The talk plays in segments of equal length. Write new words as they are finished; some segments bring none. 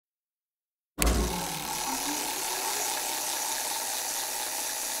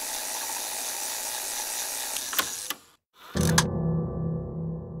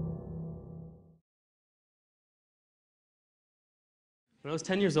When I was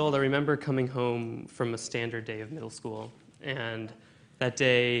 10 years old, I remember coming home from a standard day of middle school. And that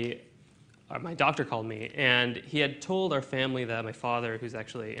day, my doctor called me, and he had told our family that my father, who's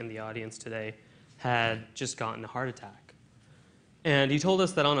actually in the audience today, had just gotten a heart attack. And he told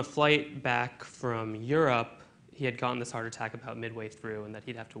us that on a flight back from Europe, he had gotten this heart attack about midway through, and that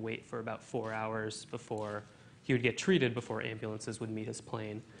he'd have to wait for about 4 hours before he would get treated, before ambulances would meet his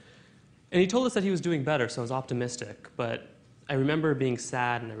plane. And he told us that he was doing better, so I was optimistic. But I remember being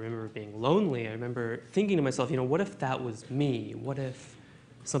sad, and I remember being lonely. I remember thinking to myself, what if that was me? What if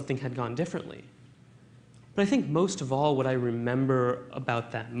something had gone differently? But I think most of all, what I remember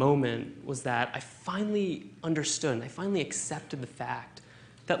about that moment was that I finally understood, and I finally accepted the fact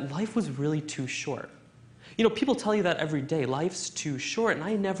that life was really too short. People tell you that every day. Life's too short, and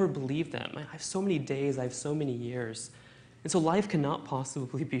I never believed them. I have so many days, I have so many years, and so life cannot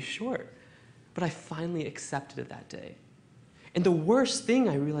possibly be short. But I finally accepted it that day. And the worst thing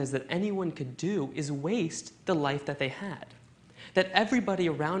I realized that anyone could do is waste the life that they had. That everybody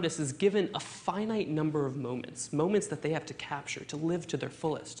around us is given a finite number of moments that they have to capture, to live to their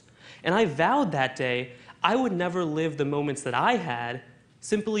fullest. And I vowed that day I would never live the moments that I had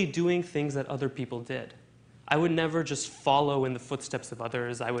simply doing things that other people did. I would never just follow in the footsteps of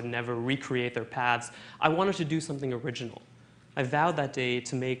others. I would never recreate their paths. I wanted to do something original. I vowed that day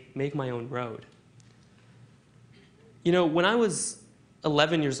to make my own road. When I was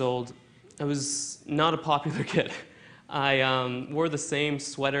 11 years old, I was not a popular kid. I wore the same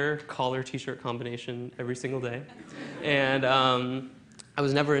sweater, collar, t-shirt combination every single day. And I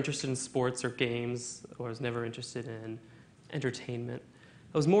was never interested in sports or games, or I was never interested in entertainment.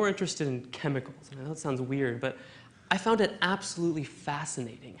 I was more interested in chemicals. And I know it sounds weird, but I found it absolutely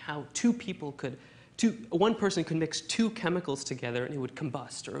fascinating how one person could mix two chemicals together and it would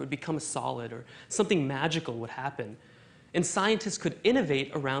combust, or it would become a solid, or something magical would happen. And scientists could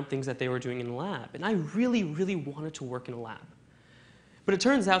innovate around things that they were doing in the lab. And I really, really wanted to work in a lab. But it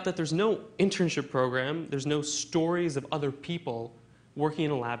turns out that there's no internship program, there's no stories of other people working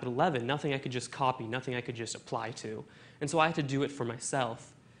in a lab at 11, nothing I could just copy, nothing I could just apply to. And so I had to do it for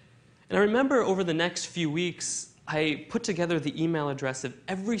myself. And I remember over the next few weeks, I put together the email address of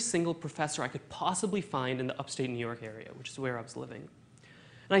every single professor I could possibly find in the upstate New York area, which is where I was living.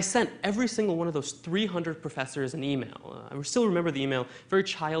 And I sent every single one of those 300 professors an email. I still remember the email, very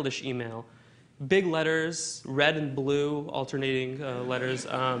childish email. Big letters, red and blue, alternating letters,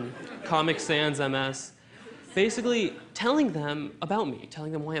 Comic Sans MS. Basically telling them about me,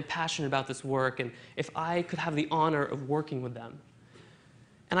 telling them why I'm passionate about this work, and if I could have the honor of working with them.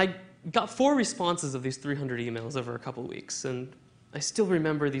 And I got 4 responses of these 300 emails over a couple weeks, and I still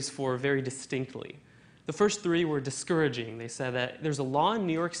remember these 4 very distinctly. The first 3 were discouraging. They said that there's a law in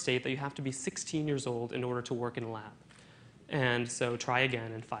New York State that you have to be 16 years old in order to work in a lab. And so try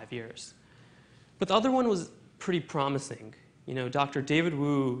again in 5 years. But the other one was pretty promising. Dr. David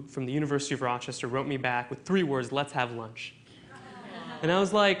Wu from the University of Rochester wrote me back with 3 words, "Let's have lunch." And I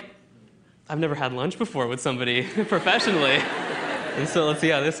was like, I've never had lunch before with somebody professionally. And so let's see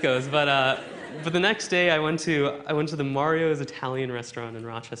how this goes. But the next day I went to the Mario's Italian restaurant in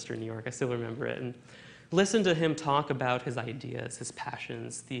Rochester, New York. I still remember it. And listened to him talk about his ideas, his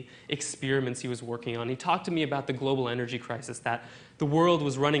passions, the experiments he was working on. He talked to me about the global energy crisis, that the world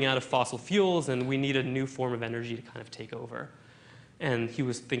was running out of fossil fuels and we needed a new form of energy to kind of take over. And he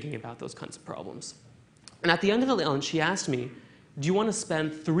was thinking about those kinds of problems. And at the end of the lunch, he asked me, do you want to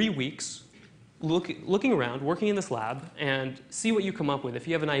spend 3 weeks looking around, working in this lab, and see what you come up with? If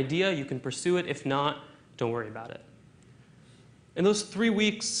you have an idea, you can pursue it. If not, don't worry about it. And those 3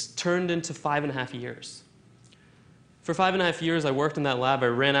 weeks turned into 5.5 years. For 5.5 years, I worked in that lab. I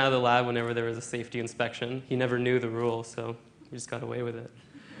ran out of the lab whenever there was a safety inspection. He never knew the rule, so we just got away with it.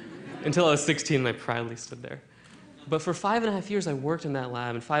 Until I was 16, and I proudly stood there. But for 5.5 years, I worked in that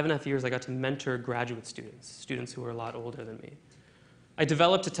lab, and 5.5 years, I got to mentor graduate students who were a lot older than me. I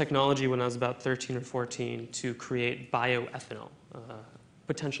developed a technology when I was about 13 or 14 to create bioethanol,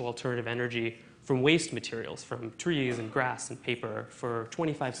 potential alternative energy from waste materials, from trees and grass and paper, for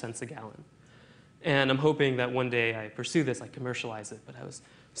 25 cents a gallon. And I'm hoping that one day I pursue this, I commercialize it. But I was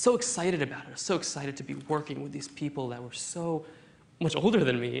so excited about it. I was so excited to be working with these people that were so much older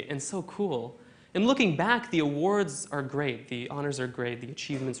than me and so cool. And looking back, the awards are great, the honors are great, the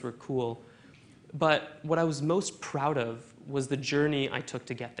achievements were cool. But what I was most proud of was the journey I took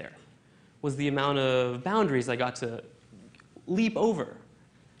to get there, was the amount of boundaries I got to leap over.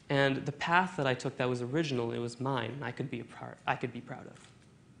 And the path that I took that was original, it was mine, and I could be proud of.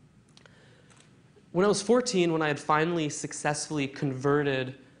 When I was 14, when I had finally successfully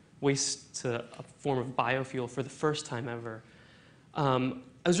converted waste to a form of biofuel for the first time ever,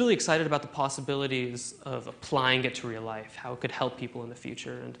 I was really excited about the possibilities of applying it to real life, how it could help people in the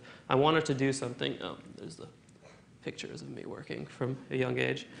future. And I wanted to do something. Oh, there's the pictures of me working from a young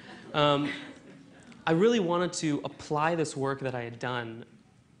age. I really wanted to apply this work that I had done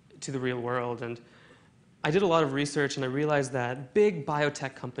to the real world. And I did a lot of research, and I realized that big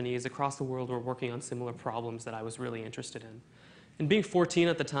biotech companies across the world were working on similar problems that I was really interested in. And being 14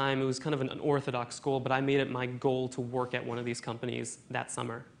 at the time, it was kind of an unorthodox goal, but I made it my goal to work at one of these companies that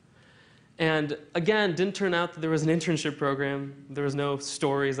summer. And again, didn't turn out that there was an internship program. There was no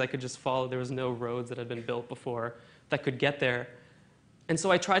stories I could just follow. There was no roads that had been built before that could get there. And so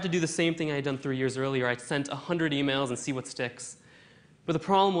I tried to do the same thing I had done 3 years earlier. I sent 100 emails and see what sticks. But the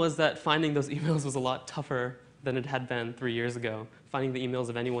problem was that finding those emails was a lot tougher than it had been 3 years ago. Finding the emails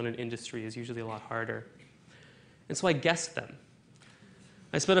of anyone in industry is usually a lot harder. And so I guessed them.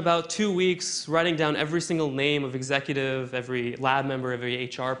 I spent about 2 weeks writing down every single name of executive, every lab member, every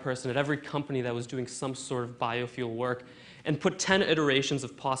HR person at every company that was doing some sort of biofuel work, and put 10 iterations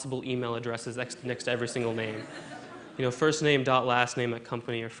of possible email addresses next to every single name. You know, first name dot last name at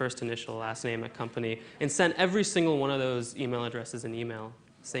company, or first initial last name at company, and sent every single one of those email addresses an email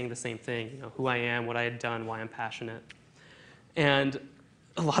saying the same thing, you know, who I am, what I had done, why I'm passionate. And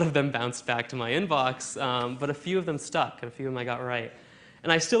a lot of them bounced back to my inbox, but a few of them stuck, and a few of them I got right.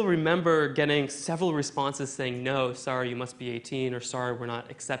 And I still remember getting several responses saying, no, sorry, you must be 18, or sorry, we're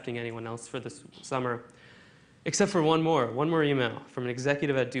not accepting anyone else for this summer. Except for one more email from an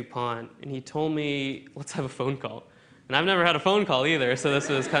executive at DuPont, and he told me, let's have a phone call. And I've never had a phone call either, so this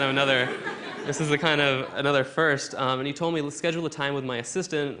was kind of another first. And he told me, let's schedule a time with my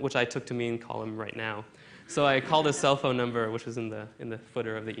assistant, which I took to mean call him right now. So I called his cell phone number, which was in the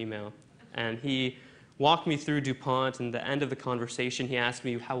footer of the email. And he walked me through DuPont, and at the end of the conversation, he asked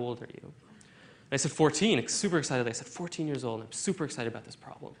me, how old are you? And I said, 14, super excited. I said, 14 years old, and I'm super excited about this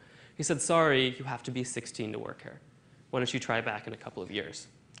problem. He said, sorry, you have to be 16 to work here. Why don't you try back in a couple of years?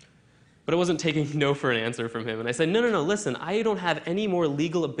 But I wasn't taking no for an answer from him. And I said, no, listen, I don't have any more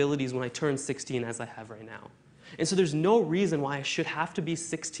legal abilities when I turn 16 as I have right now. And so there's no reason why I should have to be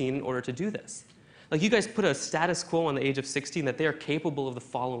 16 in order to do this. Like, you guys put a status quo on the age of 16 that they are capable of the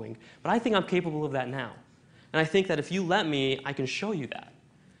following. But I think I'm capable of that now. And I think that if you let me, I can show you that.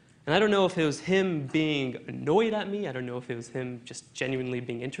 And I don't know if it was him being annoyed at me. I don't know if it was him just genuinely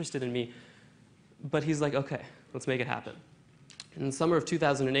being interested in me. But he's like, OK, let's make it happen. In the summer of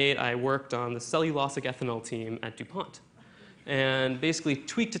 2008, I worked on the cellulosic ethanol team at DuPont, and basically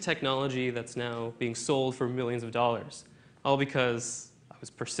tweaked a technology that's now being sold for millions of dollars, all because I was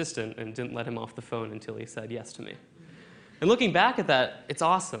persistent and didn't let him off the phone until he said yes to me. And looking back at that, it's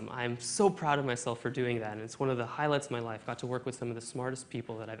awesome. I'm so proud of myself for doing that, and it's one of the highlights of my life. Got to work with some of the smartest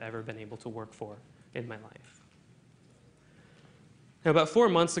people that I've ever been able to work for in my life. Now, about 4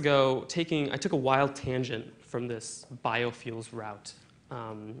 months ago, I took a wild tangent from this biofuels route.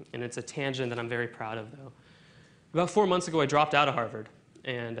 And it's a tangent that I'm very proud of, though. About 4 months ago, I dropped out of Harvard.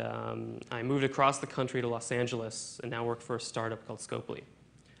 And I moved across the country to Los Angeles and now work for a startup called Scopely.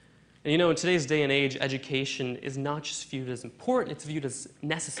 And you know, in today's day and age, education is not just viewed as important, it's viewed as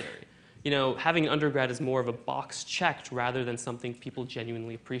necessary. You know, having an undergrad is more of a box checked rather than something people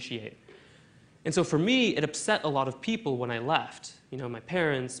genuinely appreciate. And so for me, it upset a lot of people when I left. You know, my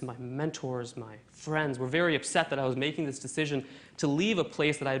parents, my mentors, my friends were very upset that I was making this decision to leave a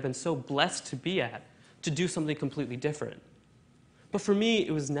place that I had been so blessed to be at to do something completely different. But for me,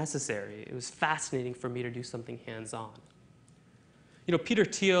 it was necessary. It was fascinating for me to do something hands-on. You know, Peter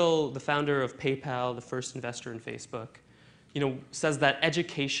Thiel, the founder of PayPal, the first investor in Facebook, you know, says that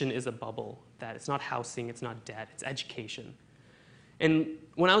education is a bubble, that it's not housing, it's not debt, it's education. And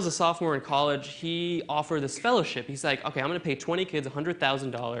when I was a sophomore in college, he offered this fellowship. He's like, OK, I'm going to pay 20 kids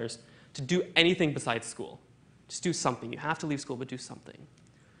 $100,000 to do anything besides school. Just do something. You have to leave school, but do something.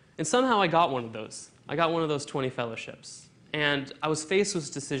 And somehow I got one of those. I got one of those 20 fellowships. And I was faced with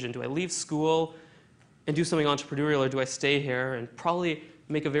this decision. Do I leave school and do something entrepreneurial, or do I stay here and probably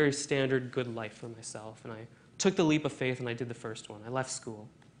make a very standard good life for myself? And I took the leap of faith, and I did the first one. I left school.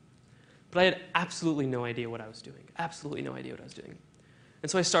 But I had absolutely no idea what I was doing. Absolutely no idea what I was doing. And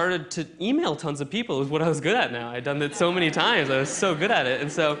so I started to email tons of people. It was what I was good at now. I'd done it so many times. I was so good at it.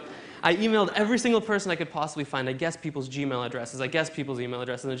 And so I emailed every single person I could possibly find. I guessed people's Gmail addresses. I guessed people's email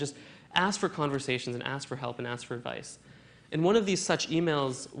addresses. And I just asked for conversations and asked for help and asked for advice. And one of these such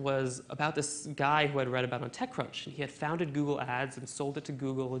emails was about this guy who I'd read about on TechCrunch. And he had founded Google Ads and sold it to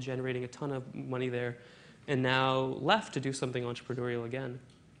Google, generating a ton of money there, and now left to do something entrepreneurial again.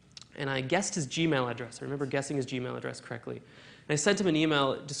 And I guessed his Gmail address. I remember guessing his Gmail address correctly. And I sent him an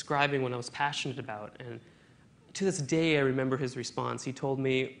email describing what I was passionate about. And to this day, I remember his response. He told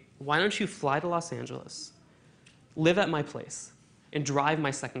me, why don't you fly to Los Angeles, live at my place, and drive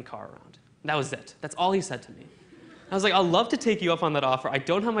my second car around? That was it. That's all he said to me. I was like, I'd love to take you up on that offer. I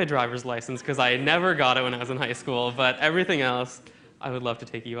don't have my driver's license because I never got it when I was in high school, but everything else, I would love to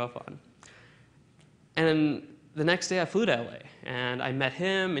take you up on. And the next day I flew to LA, and I met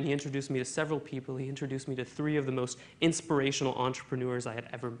him, and he introduced me to several people. He introduced me to 3 of the most inspirational entrepreneurs I had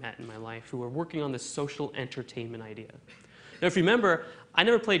ever met in my life who were working on this social entertainment idea. Now, if you remember, I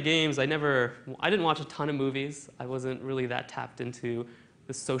never played games. I didn't watch a ton of movies. I wasn't really that tapped into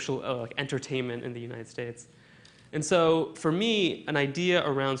the social entertainment in the United States. And so for me, an idea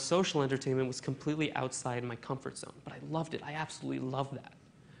around social entertainment was completely outside my comfort zone. But I loved it. I absolutely loved that.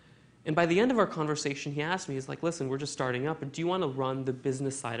 And by the end of our conversation, he asked me, he's like, listen, we're just starting up, and do you want to run the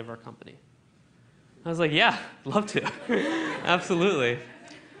business side of our company? I was like, yeah, love to. Absolutely.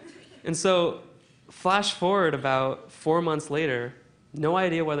 And so flash forward about 4 months later, no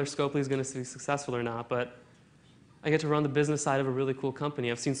idea whether Scopely is going to be successful or not, but I get to run the business side of a really cool company.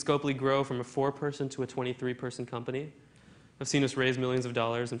 I've seen Scopely grow from a 4-person to a 23-person company. I've seen us raise millions of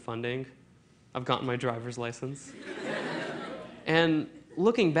dollars in funding. I've gotten my driver's license. And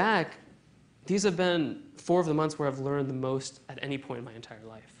looking back, these have been 4 of the months where I've learned the most at any point in my entire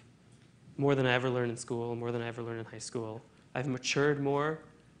life. More than I ever learned in school, more than I ever learned in high school. I've matured more,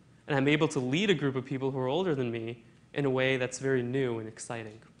 and I'm able to lead a group of people who are older than me in a way that's very new and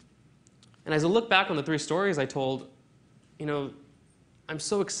exciting. And as I look back on the 3 stories I told, I'm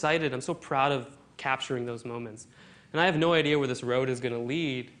so excited, I'm so proud of capturing those moments. And I have no idea where this road is going to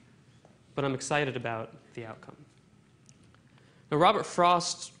lead, but I'm excited about the outcome. Now, Robert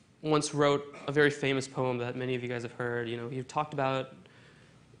Frost once wrote a very famous poem that many of you guys have heard. He talked about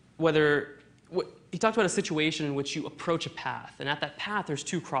a situation in which you approach a path, and at that path there's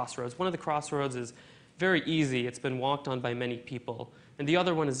 2 crossroads. One of the crossroads is very easy, it's been walked on by many people, and the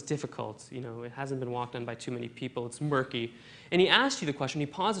other one is difficult. It hasn't been walked on by too many people, it's murky. And he asked you the question, he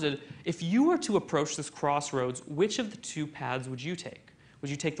posited, if you were to approach this crossroads, which of the 2 paths would you take? Would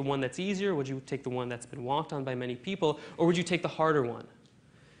you take the one that's easier? Would you take the one that's been walked on by many people? Or would you take the harder one?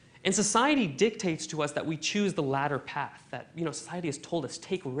 And society dictates to us that we choose the latter path. That society has told us,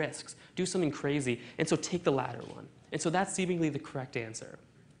 take risks, do something crazy, and so take the latter one. And so that's seemingly the correct answer.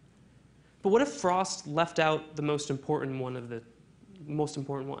 But what if Frost left out the most important one?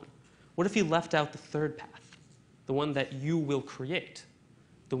 What if he left out the 3rd path? The one that you will create,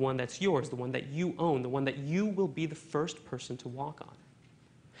 the one that's yours, the one that you own, the one that you will be the first person to walk on.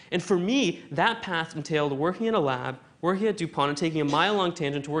 And for me, that path entailed working in a lab, working at DuPont, and taking a mile-long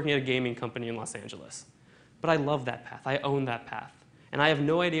tangent to working at a gaming company in Los Angeles. But I love that path. I own that path. And I have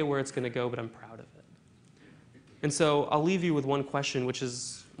no idea where it's going to go, but I'm proud of it. And so I'll leave you with one question, which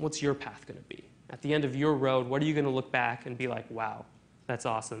is, what's your path going to be? At the end of your road, what are you going to look back and be like, wow, that's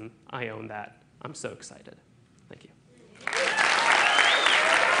awesome. I own that. I'm so excited.